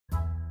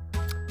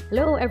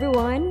Hello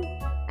everyone!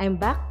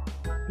 I'm back.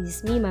 This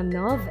is me, Ma'am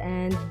Nov,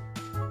 and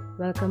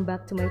welcome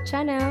back to my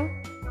channel.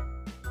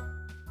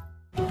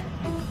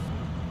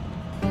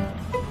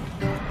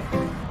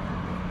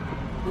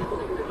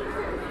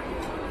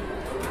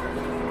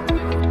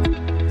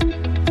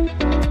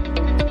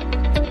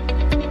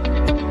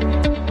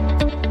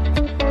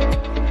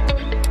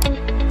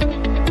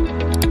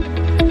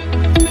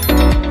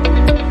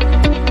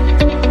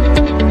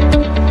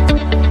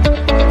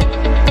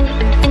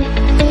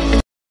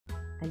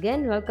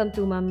 Again, welcome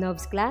to Ma'am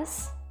Nov's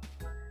class,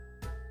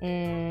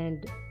 and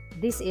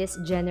this is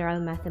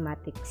General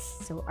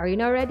Mathematics. So, are you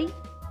now ready?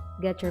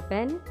 Get your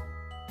pen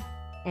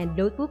and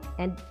notebook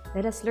and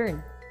let us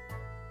learn.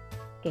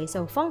 Okay,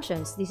 so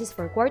functions. This is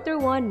for quarter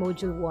 1,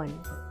 module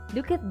 1.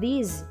 Look at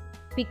these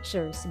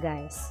pictures,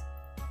 guys.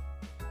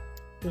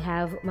 We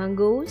have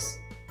mangoes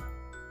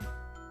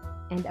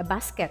and a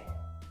basket.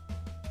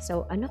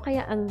 So, ano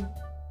kaya ang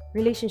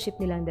relationship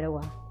nilang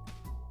dalawa?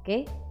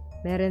 Okay?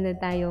 Meron na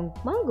tayong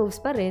mangoes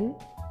pa rin,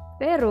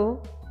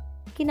 pero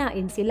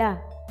kinain sila.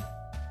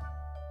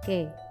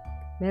 Okay.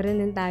 Meron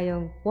din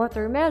tayong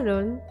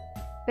watermelon,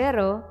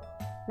 pero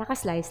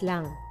nakaslice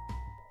lang.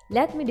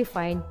 Let me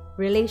define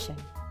relation.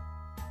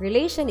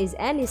 Relation is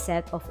any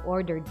set of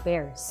ordered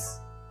pairs.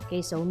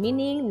 Okay, so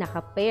meaning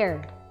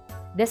naka-pair.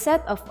 The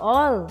set of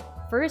all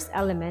first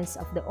elements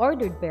of the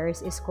ordered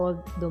pairs is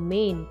called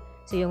domain.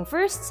 So yung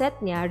first set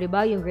niya, di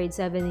ba, yung grade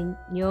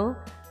 7 niyo,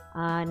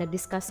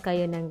 nag-discuss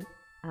kayo ng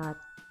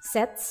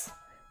sets.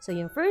 So,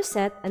 yung first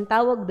set, ang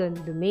tawag doon,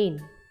 domain.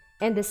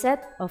 And the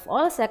set of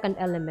all second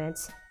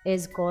elements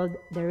is called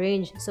the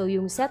range. So,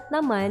 yung set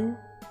naman,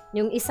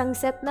 yung isang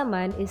set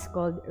naman is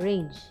called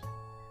range.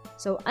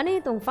 So, ano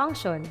itong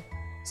function?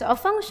 So, a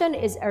function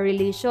is a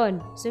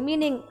relation. So,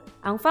 meaning,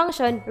 ang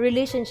function,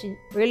 relation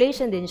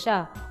din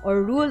siya,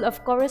 or rule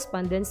of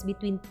correspondence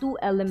between two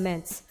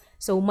elements.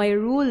 So, may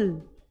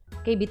rule,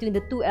 okay, between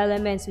the two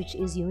elements, which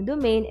is yung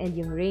domain and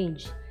yung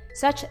range,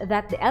 such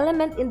that the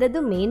element in the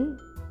domain,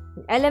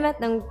 the element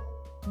ng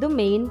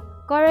domain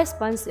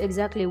corresponds to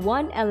exactly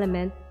one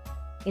element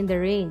in the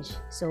range.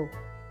 So,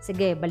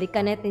 sige,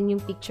 balikan natin yung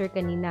picture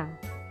kanina.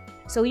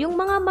 So, yung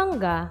mga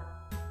mangga,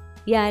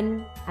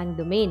 yan ang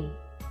domain.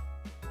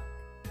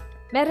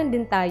 Meron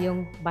din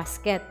tayong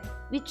basket,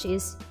 which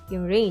is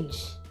yung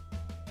range.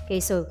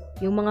 Okay, so,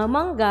 yung mga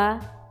mangga,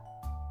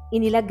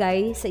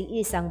 inilagay sa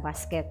isang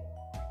basket.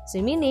 So,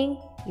 meaning,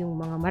 yung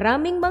mga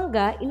maraming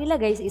mangga,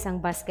 inilagay sa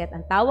isang basket.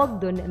 Ang tawag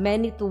dun,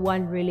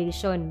 many-to-one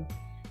relation.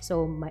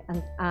 So,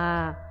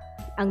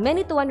 ang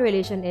many-to-one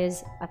relation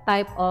is a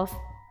type of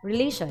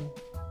relation.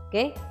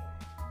 Okay?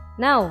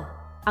 Now,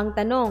 ang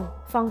tanong,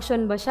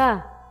 function ba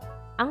siya?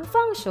 Ang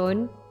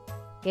function,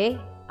 okay?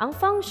 Ang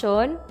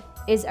function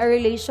is a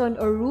relation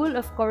or rule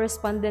of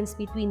correspondence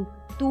between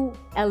two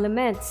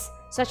elements,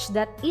 such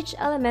that each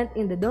element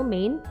in the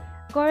domain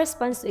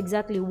corresponds to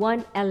exactly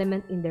one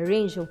element in the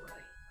range.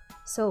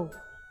 So,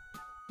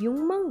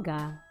 yung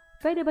mangga,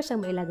 pwede ba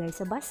siyang mailagay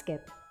sa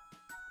basket?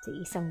 Sa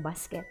isang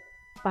basket,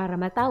 para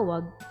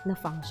matawag na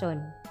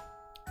function.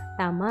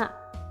 Tama.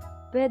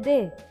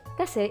 Pwede.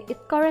 Kasi it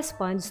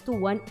corresponds to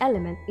one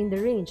element in the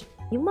range.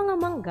 Yung mga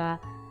mangga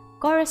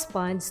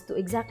corresponds to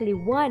exactly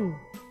one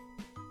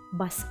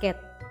basket.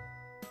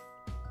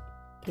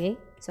 Okay?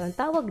 So, ang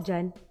tawag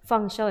dyan,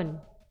 function.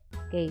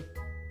 Okay.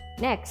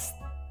 Next,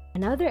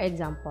 another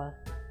example.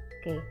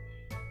 Okay.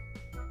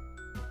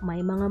 May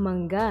mga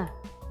mangga.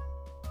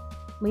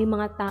 May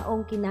mga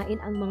taong kinain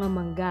ang mga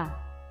mangga.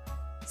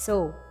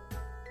 So,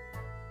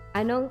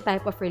 anong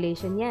type of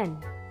relation yan?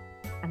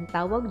 Ang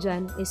tawag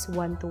dyan is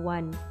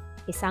one-to-one.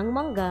 Isang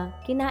mangga,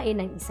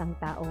 kinain ng isang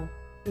tao.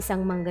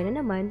 Isang mangga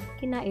na naman,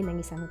 kinain ng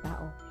isang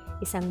tao.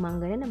 Isang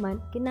mangga na naman,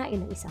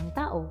 kinain ng isang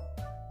tao.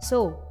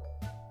 So,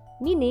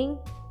 meaning,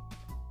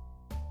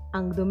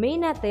 ang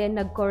domain natin,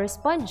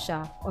 nag-correspond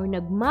siya or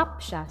nag-map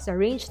siya sa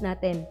range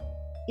natin,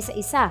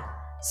 isa-isa.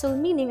 So,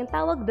 meaning, ang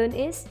tawag dun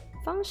is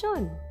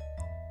function.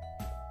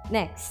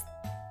 Next,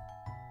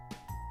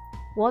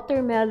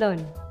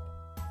 watermelon.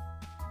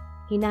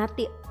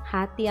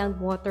 Hinati-hati ang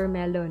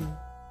watermelon.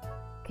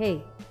 Okay,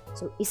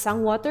 so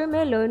isang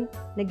watermelon,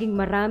 naging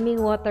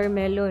maraming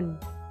watermelon.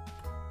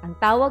 Ang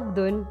tawag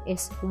dun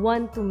is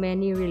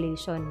one-to-many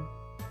relation.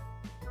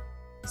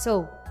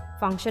 So,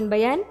 function ba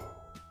yan?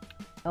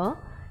 Oh,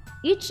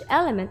 each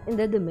element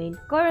in the domain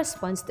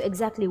corresponds to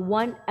exactly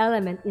one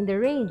element in the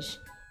range.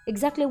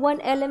 Exactly one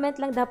element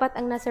lang dapat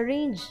ang nasa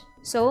range.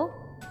 So,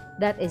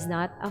 that is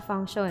not a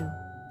function.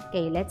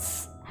 Okay,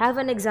 let's have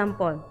an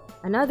example.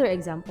 Another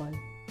example.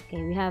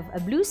 Okay, we have a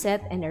blue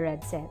set and a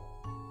red set.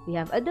 We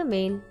have a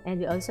domain and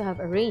we also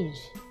have a range.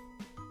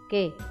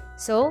 Okay,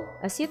 so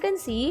as you can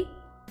see,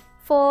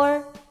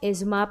 4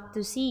 is mapped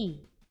to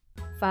C,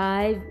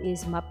 5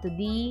 is mapped to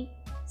D,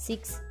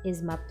 6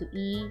 is mapped to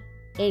E,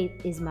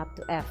 8 is mapped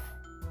to F.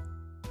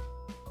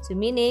 So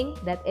meaning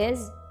that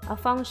is a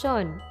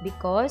function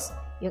because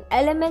yung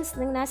elements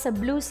ng nasa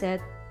blue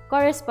set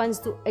corresponds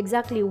to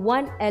exactly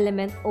one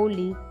element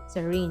only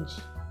sa range.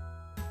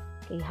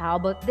 Okay, how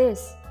about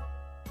this?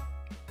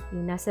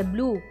 Yung nasa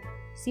blue.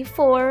 Si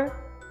 4,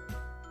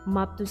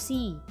 map to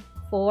C.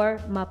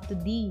 4, map to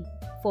D.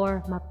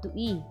 4, map to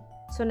E.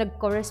 So,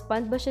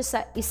 nag-correspond ba siya sa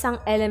isang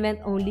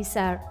element only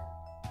sa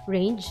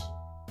range?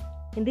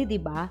 Hindi, di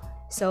ba?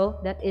 So,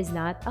 that is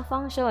not a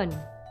function.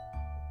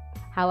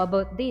 How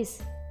about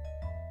this?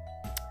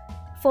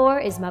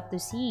 4 is mapped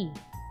to C.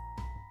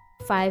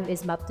 5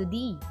 is mapped to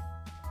D.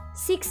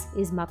 6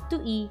 is mapped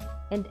to E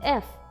and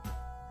F.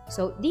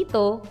 So,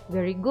 dito,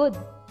 very good.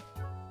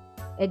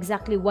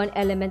 Exactly one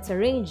element sa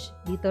range.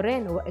 Dito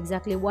rin,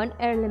 exactly one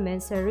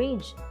element sa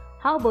range.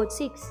 How about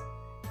 6?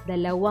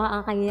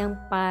 Dalawa ang kanyang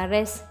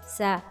pares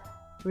sa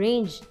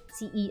range,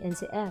 si E and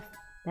si F.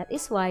 That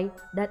is why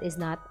that is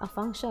not a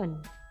function.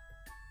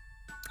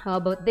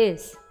 How about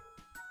this?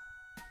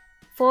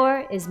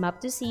 4 is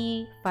mapped to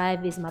C,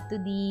 5 is mapped to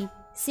D,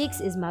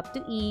 6 is mapped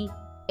to E,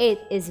 8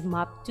 is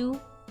mapped to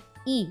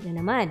E na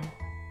naman.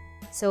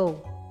 So,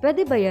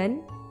 pwede ba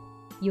yan?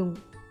 Yung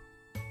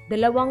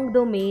dalawang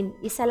domain,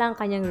 isa lang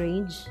kanyang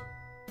range?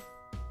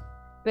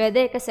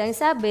 Pwede kasi ang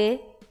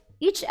sabi,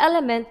 each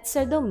element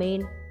sa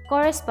domain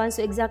corresponds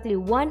to exactly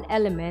one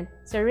element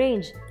sa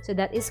range. So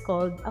that is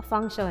called a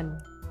function.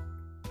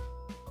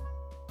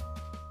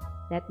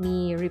 Let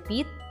me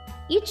repeat.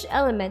 Each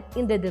element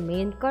in the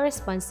domain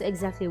corresponds to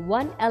exactly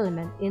one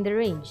element in the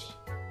range.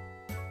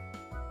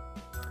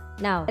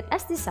 Now, let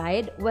us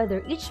decide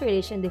whether each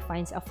relation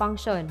defines a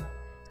function.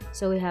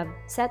 So we have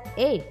set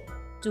A,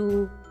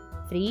 2,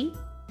 3,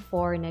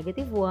 4,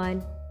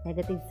 -1,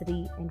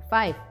 -3, and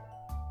 5.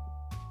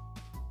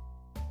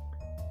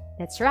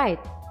 That's right.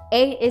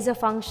 A is a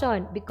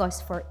function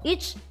because for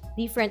each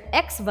different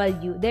x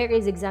value, there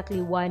is exactly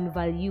one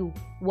value,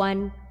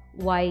 one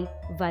y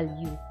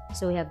value.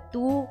 So we have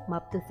 2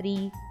 mapped to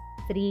 3,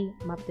 3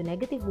 mapped to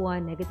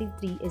 -1,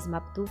 -3 is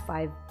mapped to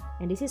 5,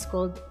 and this is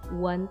called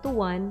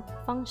one-to-one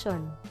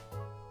function.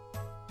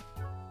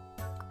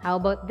 How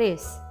about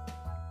this?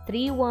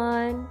 3,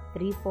 1,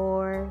 3,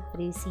 4,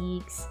 3,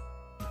 6,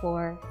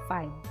 4,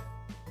 5.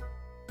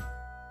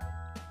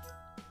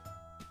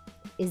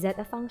 Is that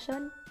a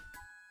function?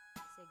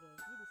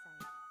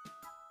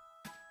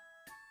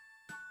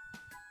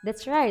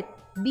 That's right.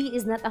 B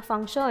is not a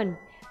function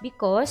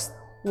because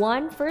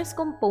one first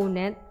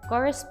component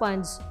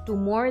corresponds to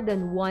more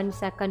than one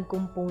second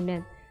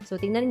component. So,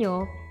 tingnan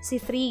nyo, si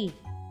 3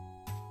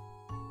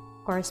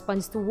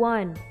 corresponds to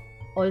 1,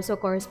 also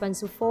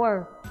corresponds to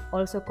 4,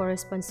 also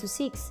corresponds to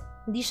 6.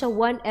 Hindi siya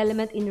one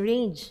element in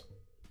range.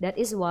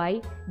 That is why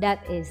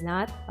that is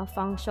not a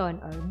function,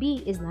 or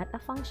B is not a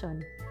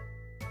function.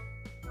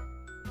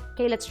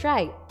 Okay, let's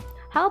try.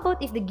 How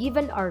about if the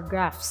given are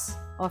graphs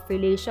of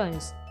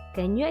relations?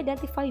 Can you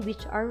identify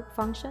which are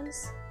functions?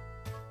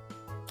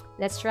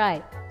 Let's try.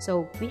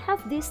 So, we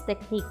have this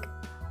technique.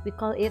 We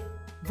call it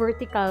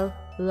vertical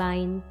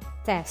line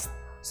test.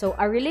 So,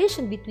 a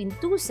relation between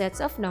two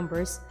sets of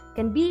numbers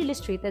can be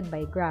illustrated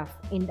by a graph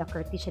in the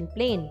Cartesian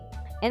plane,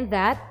 and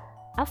that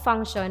a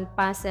function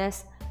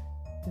passes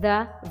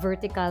the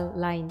vertical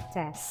line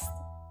test.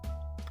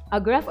 A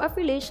graph of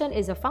relation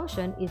is a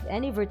function if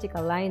any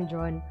vertical line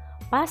drawn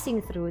passing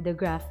through the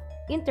graph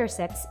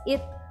intersects it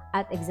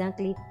at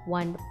exactly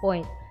one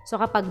point. So,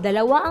 kapag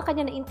dalawa ang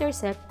kanya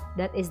na-intersect,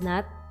 that is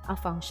not a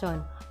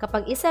function.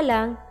 Kapag isa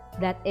lang,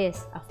 that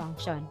is a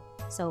function.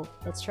 So,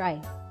 let's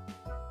try.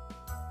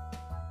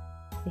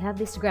 We have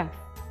this graph.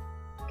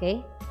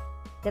 Okay?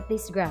 Get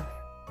this graph.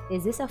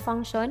 Is this a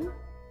function?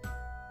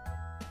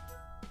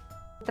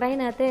 Try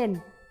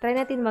natin. Try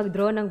natin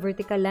mag-draw ng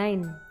vertical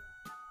line.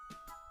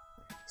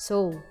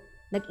 So,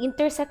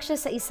 nag-intersect siya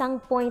sa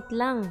isang point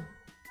lang.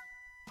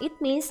 It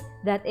means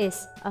that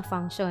is a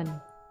function.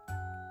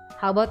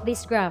 How about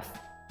this graph?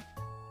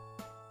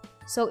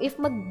 So, if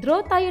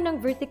mag-draw tayo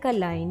ng vertical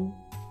line,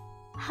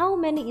 how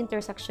many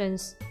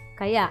intersections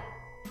kaya?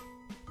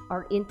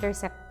 Or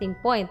intersecting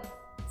points?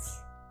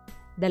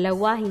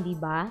 Dalawa, hindi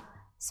ba?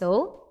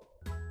 So,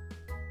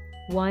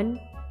 1,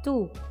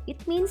 2.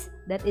 It means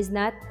that is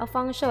not a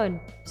function.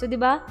 So, di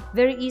ba?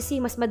 Very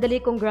easy. Mas madali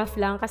kung graph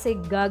lang kasi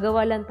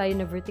gagawa lang tayo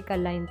ng vertical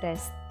line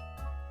test.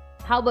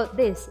 How about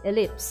this?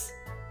 Ellipse.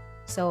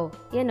 So,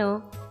 you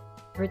know,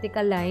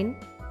 vertical line,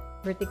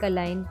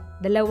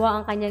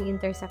 dalawa ang kanyang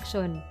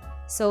intersection.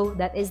 So,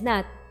 that is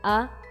not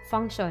a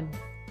function.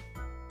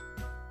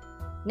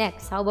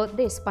 Next, how about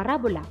this?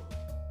 Parabola.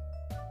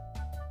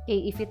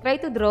 Okay, if you try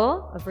to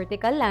draw a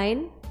vertical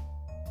line,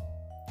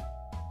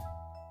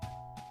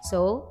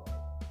 so,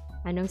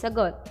 anong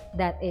sagot?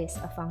 That is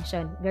a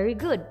function. Very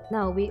good.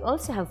 Now, we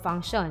also have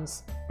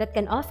functions that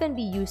can often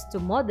be used to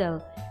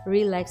model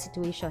real-life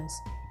situations.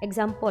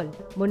 Example,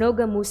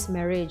 monogamous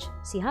marriage.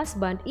 Si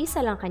husband,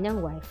 isa lang kanyang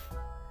wife.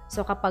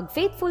 So, kapag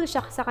faithful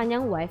siya sa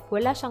kanyang wife,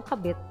 wala siyang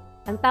kabit,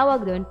 ang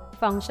tawag doon,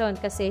 function,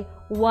 kasi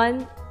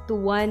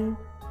one-to-one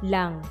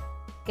lang.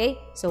 Okay?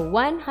 So,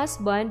 one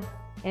husband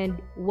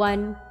and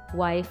one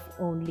wife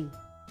only.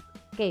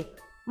 Okay.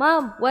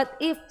 Ma'am, what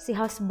if si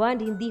husband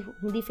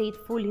hindi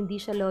faithful,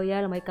 hindi siya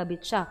loyal, may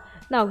kabit siya?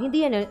 Now,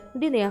 hindi na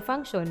yan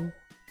function.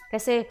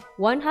 Kasi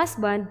one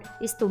husband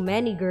is to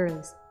many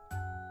girls.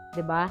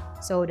 Diba?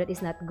 So, that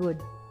is not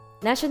good.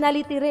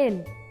 Nationality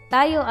rin.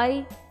 Tayo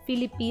ay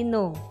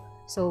Filipino.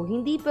 So,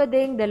 hindi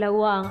pwedeng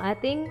dalawa ang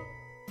ating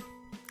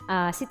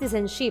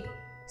citizenship,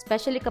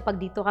 especially kapag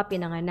dito ka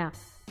pinanganak.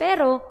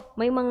 Pero,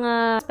 may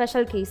mga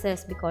special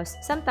cases because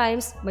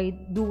sometimes may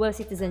dual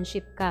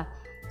citizenship ka.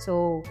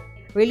 So,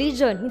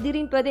 religion, hindi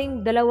rin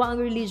pwedeng dalawa ang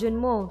religion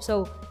mo.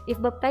 So,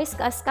 if baptized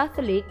ka as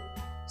Catholic,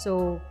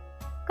 so,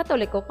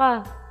 Katoliko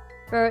ka.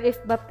 Pero if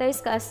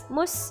baptized ka as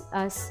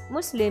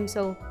Muslim,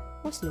 so,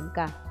 Muslim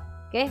ka.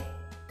 Okay?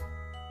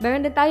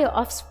 Meron din tayo,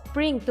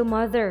 offspring to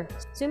mother.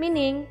 So,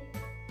 meaning,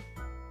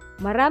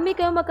 marami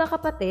kayong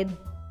magkakapatid,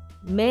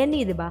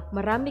 many, di ba?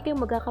 Marami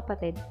kayong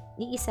magkakapatid,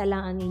 iisa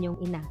lang ang inyong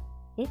ina.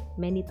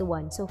 Many to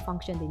one. So,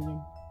 function din yun.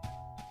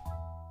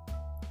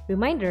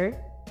 Reminder,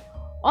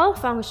 all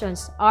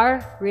functions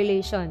are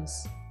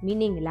relations.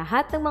 Meaning,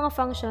 lahat ng mga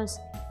functions,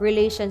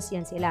 relations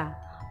yan sila.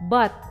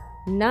 But,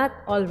 not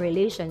all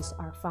relations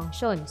are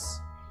functions.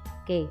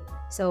 Okay.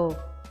 So,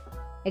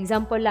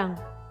 example lang.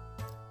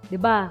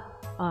 Diba?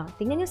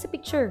 Tingnan nyo sa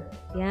picture.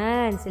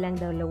 Yan, silang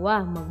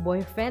dalawa.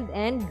 Mag-boyfriend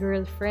and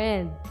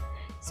girlfriend.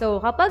 So,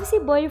 kapag si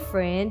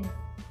boyfriend,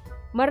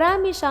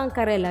 marami siyang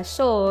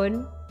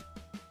karelasyon,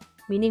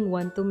 meaning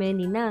one to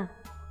many na.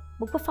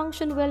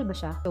 Magpa-function well ba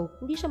siya? So,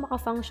 hindi siya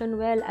maka-function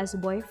well as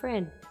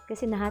boyfriend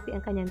kasi nahati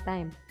ang kanyang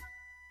time.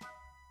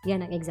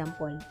 Yan ang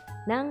example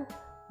ng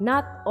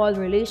not all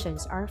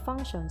relations are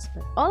functions,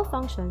 but all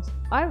functions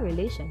are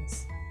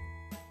relations.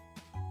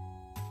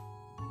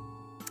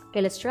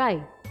 Okay, let's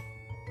try.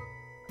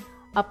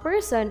 A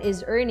person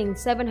is earning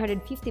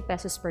 750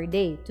 pesos per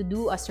day to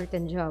do a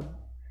certain job.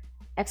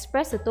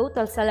 Express the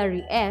total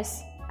salary S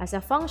as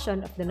a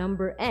function of the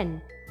number N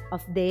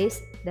of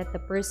days that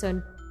the person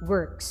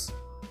works.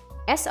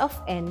 S of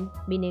N,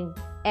 meaning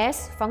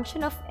S function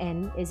of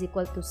N is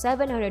equal to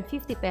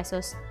 750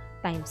 pesos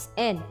times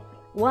N.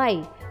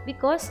 Why?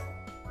 Because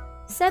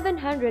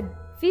 750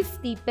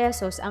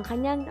 pesos ang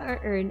kanyang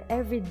earn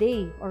every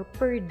day or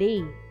per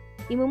day.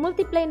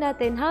 I-multiply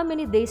natin how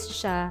many days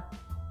siya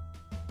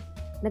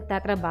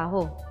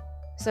nagtatrabaho.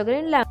 So,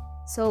 ganun lang.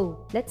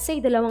 So, let's say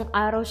 2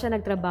 araw siya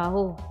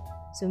nagtrabaho.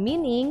 So,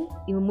 meaning,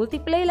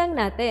 i-multiply lang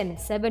natin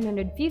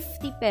 750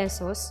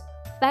 pesos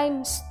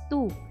times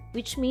 2,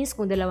 which means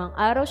kung 2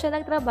 araw siya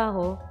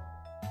nagtrabaho,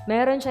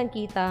 meron siyang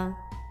kita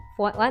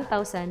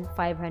 1,500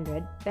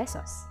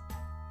 pesos.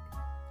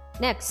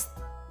 Next,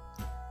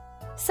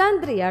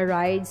 Sandria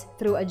rides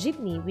through a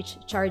jeepney which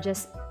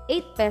charges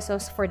 8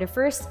 pesos for the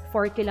first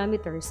 4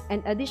 kilometers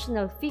and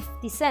additional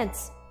 50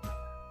 cents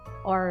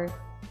or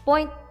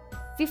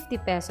 0.50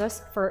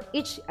 pesos for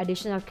each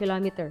additional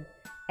kilometer.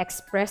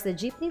 Express the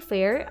jeepney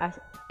fare as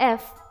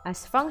F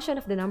as function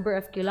of the number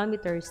of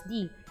kilometers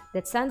D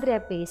that Sandria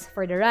pays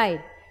for the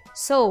ride.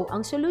 So,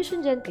 ang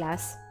solution dyan,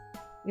 class,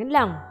 yun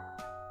lang.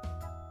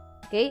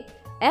 Okay?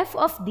 F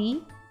of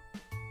D,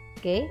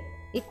 okay,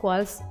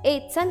 equals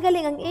 8. Saan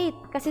galing ang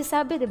 8? Kasi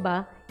sabi, di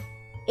ba,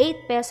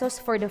 8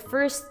 pesos for the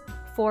first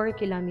 4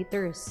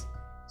 kilometers.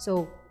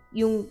 So,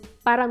 yung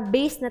parang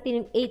base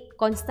natin yung 8,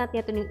 constant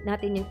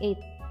natin yung 8.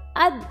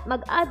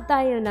 Mag-add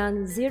tayo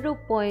ng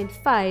 0.5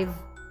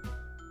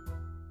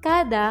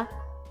 kada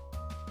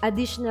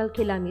additional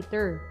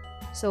kilometer.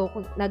 So,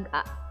 kung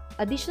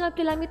additional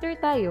kilometer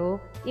tayo,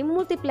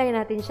 i-multiply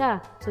natin siya.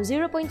 So,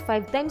 0.5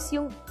 times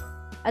yung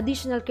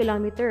additional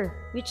kilometer,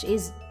 which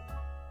is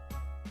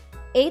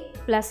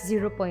 8 plus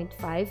 0.5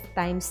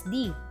 times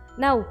D.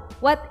 Now,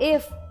 what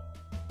if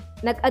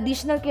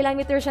nag-additional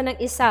kilometer siya ng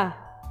isa?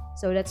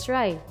 So, let's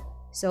try.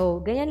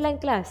 So, ganyan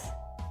lang, class.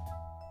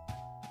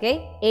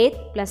 Okay?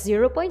 8 plus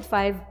 0.5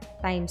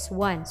 times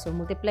 1. So,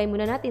 multiply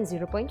muna natin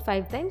 0.5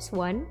 times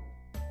 1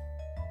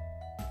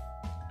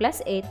 plus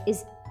 8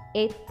 is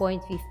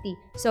 8.50.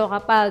 So,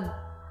 kapag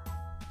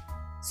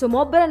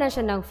sumobra na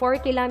siya ng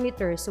 4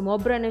 kilometers,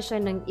 sumobra na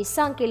siya ng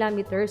 1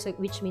 kilometer, so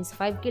which means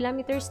 5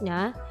 kilometers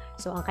niya,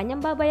 so ang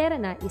kanyang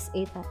babayaran na is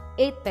 8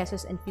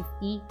 pesos and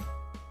 50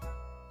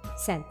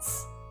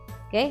 cents.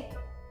 Okay?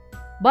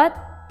 But,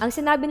 ang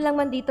sinabi lang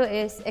man dito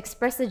is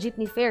express the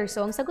jeepney fare.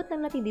 So, ang sagot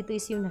lang natin dito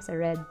is yung nasa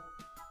red.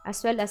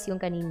 As well as yung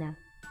kanina.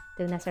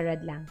 Ito yung nasa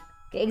red lang.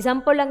 Okay,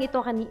 example lang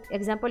ito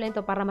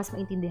para mas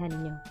maintindihan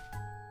ninyo.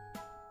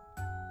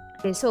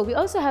 Okay, so we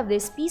also have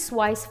this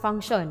piecewise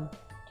function.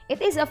 It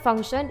is a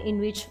function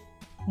in which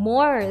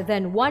more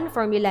than one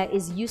formula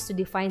is used to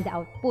define the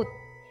output.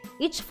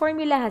 Each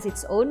formula has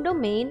its own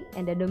domain,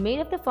 and the domain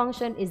of the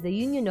function is the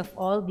union of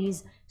all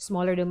these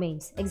smaller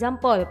domains.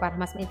 Example, para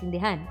mas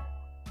maintindihan.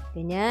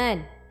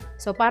 Ganyan.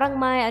 So, parang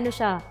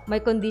may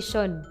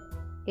condition.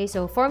 Okay,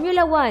 so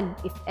formula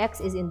 1, if x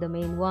is in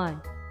domain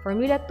 1.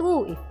 Formula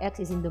 2, if x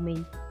is in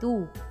domain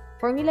 2.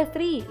 Formula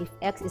 3, if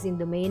x is in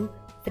domain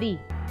 3.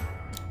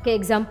 Okay,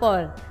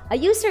 example, a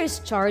user is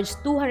charged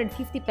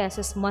 250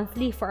 pesos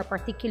monthly for a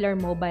particular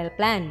mobile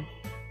plan,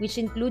 which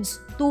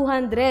includes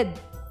 200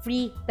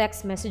 free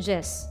text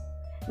messages.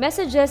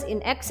 Messages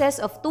in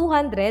excess of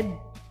 200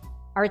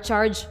 are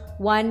charged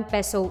 1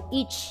 peso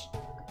each.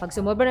 Pag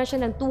sumobra na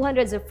siya ng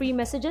 200 sa free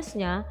messages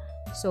niya,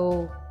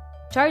 so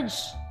charge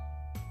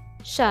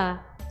siya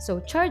So,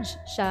 charge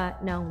siya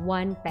ng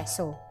 1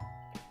 peso.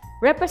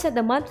 Represent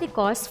the monthly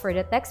cost for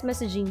the text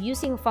messaging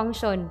using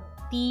function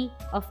T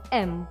of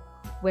M,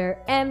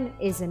 where M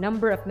is the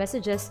number of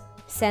messages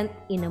sent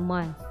in a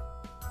month.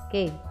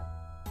 Okay.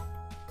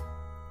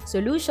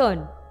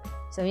 Solution.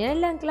 So, yan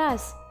lang,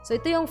 class. So,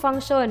 ito yung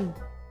function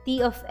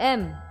T of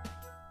M.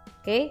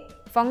 Okay?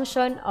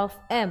 Function of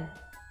M,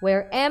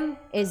 where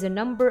M is the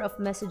number of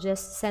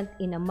messages sent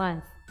in a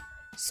month.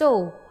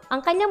 So,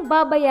 ang kanyang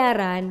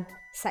babayaran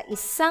sa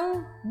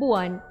isang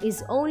buwan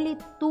is only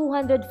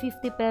 250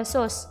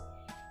 pesos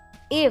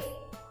if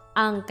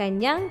ang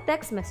kanyang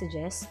text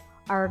messages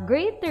are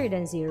greater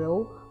than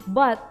 0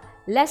 but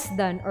less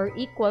than or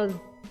equal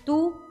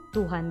to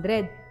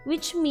 200,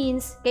 which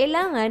means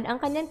kailangan ang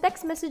kanyang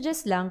text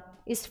messages lang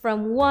is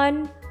from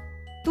 1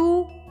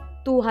 to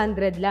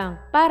 200 lang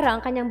para ang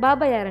kanyang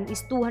babayaran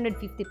is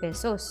 250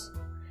 pesos.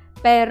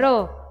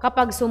 Pero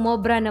kapag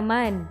sumobra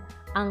naman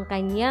ang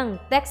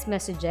kanyang text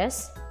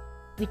messages,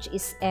 which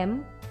is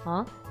M,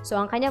 so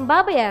ang kanyang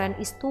babayaran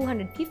is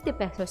 250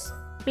 pesos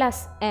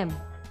plus M.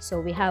 So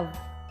we have,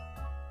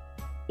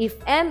 if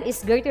M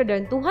is greater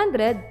than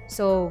 200,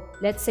 so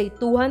let's say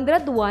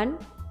 201,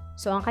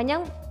 so ang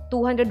kanyang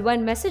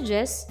 201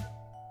 messages,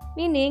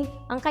 meaning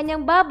ang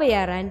kanyang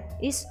babayaran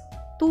is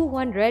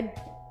 250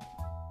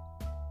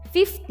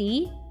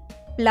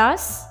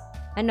 plus,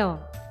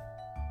 ano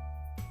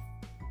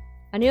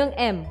yung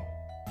M?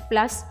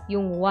 Plus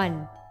yung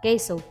 1. Okay,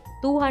 so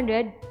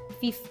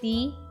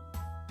 251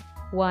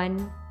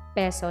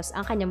 pesos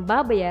ang kanyang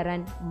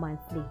babayaran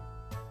monthly.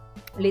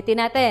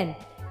 Ulitin natin.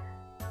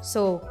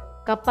 So,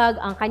 kapag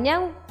ang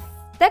kanyang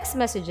text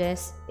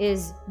messages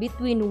is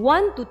between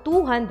 1 to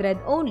 200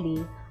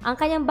 only, ang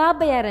kanyang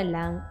babayaran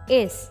lang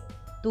is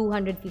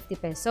 250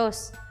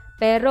 pesos.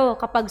 Pero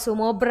kapag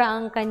sumobra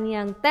ang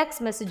kanyang text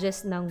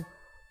messages ng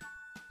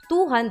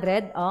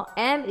 200,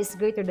 M is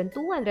greater than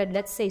 200,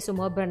 let's say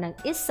sumobra ng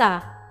isa,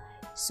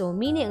 so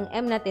meaning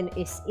ang M natin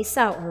is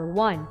isa or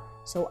 1.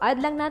 So add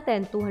lang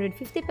natin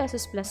 250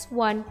 pesos plus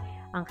 1,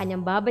 ang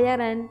kanyang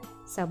babayaran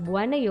sa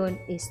buwan na yun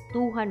is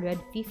 251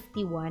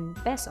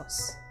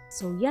 pesos.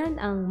 So yan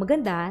ang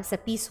maganda sa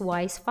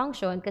piecewise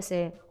function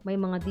kasi may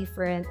mga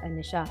different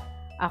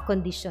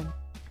condition.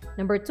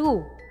 Number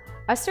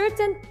 2, a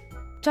certain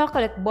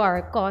chocolate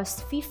bar costs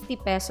 50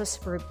 pesos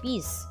per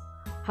piece.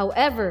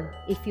 However,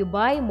 if you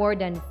buy more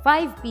than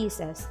 5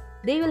 pieces,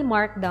 they will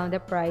mark down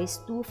the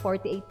price to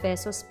 48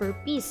 pesos per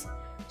piece.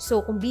 So,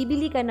 kung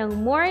bibili ka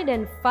ng more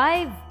than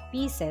 5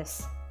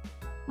 pieces,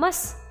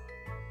 mas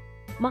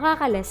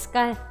makakales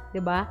ka, 'di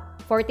ba?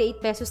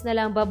 48 pesos na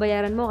lang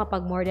babayaran mo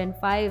kapag more than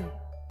 5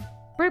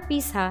 per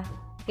piece, ha?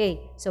 Okay,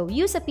 so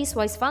use a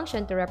piecewise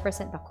function to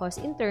represent the cost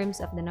in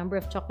terms of the number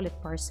of chocolate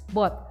bars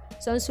bought.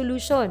 So, ang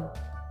solution,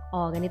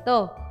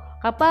 ganito.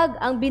 Kapag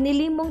ang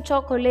binili mong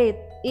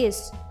chocolate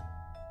is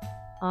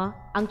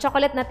ang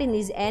chocolate natin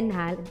is N,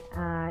 ha?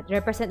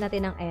 Represent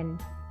natin ng N.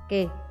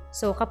 Okay.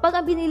 So, kapag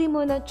ang binili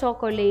mo na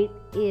chocolate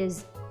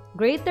is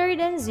greater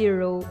than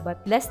 0 but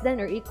less than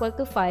or equal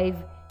to 5,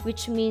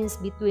 which means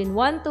between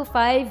 1 to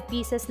 5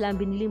 pieces lang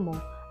binili mo,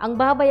 ang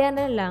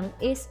babayaran lang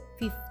is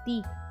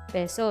 50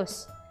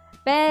 pesos.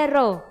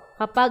 Pero,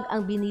 kapag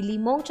ang binili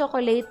mong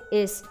chocolate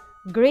is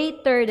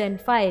greater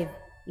than 5,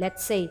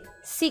 let's say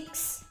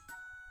 6.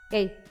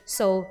 Okay.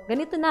 So,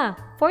 ganito na.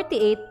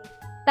 48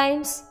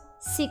 times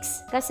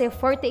 6 kasi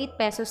 48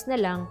 pesos na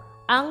lang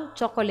ang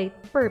chocolate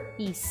per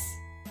piece.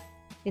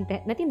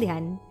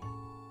 Natindihan?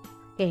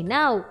 Okay,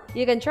 now,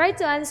 you can try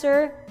to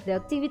answer the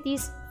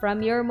activities from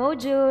your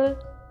module.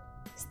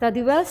 Study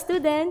well,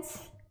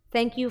 students!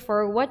 Thank you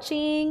for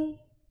watching.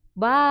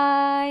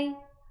 Bye!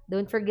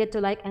 Don't forget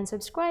to like and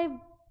subscribe.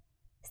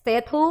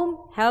 Stay at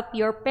home, help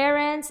your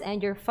parents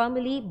and your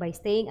family by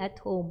staying at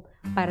home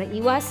para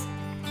iwas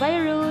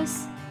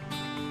virus.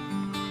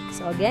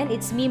 So again,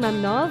 it's me, Ma'am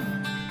Nov.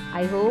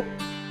 I hope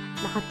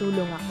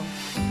nakatulong ako.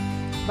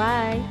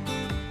 Bye!